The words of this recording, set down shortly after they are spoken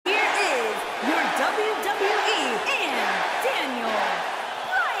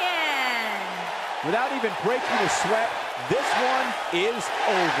Without even breaking a sweat, this one is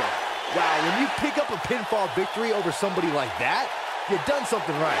over. Wow, when you pick up a pinfall victory over somebody like that, you've done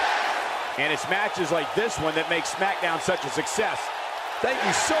something right. And it's matches like this one that make SmackDown such a success. Thank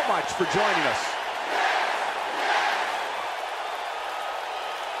you so much for joining us.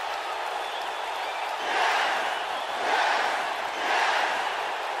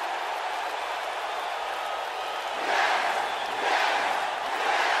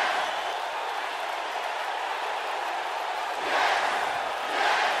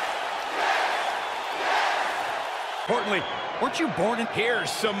 Importantly, weren't you born in... Here's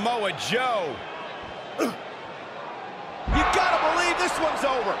Samoa Joe. You gotta believe this one's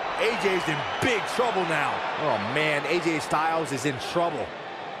over. AJ's in big trouble now. Oh man, AJ Styles is in trouble.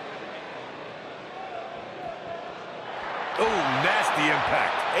 Oh, nasty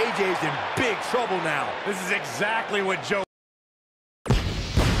impact. AJ's in big trouble now. This is exactly what Joe...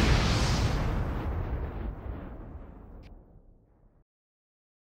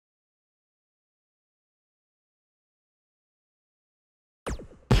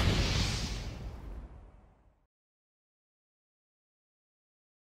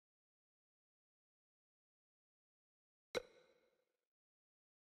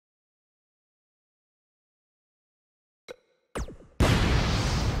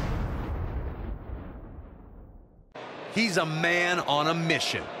 He's a man on a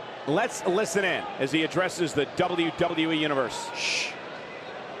mission. Let's listen in as he addresses the WWE Universe. Shh.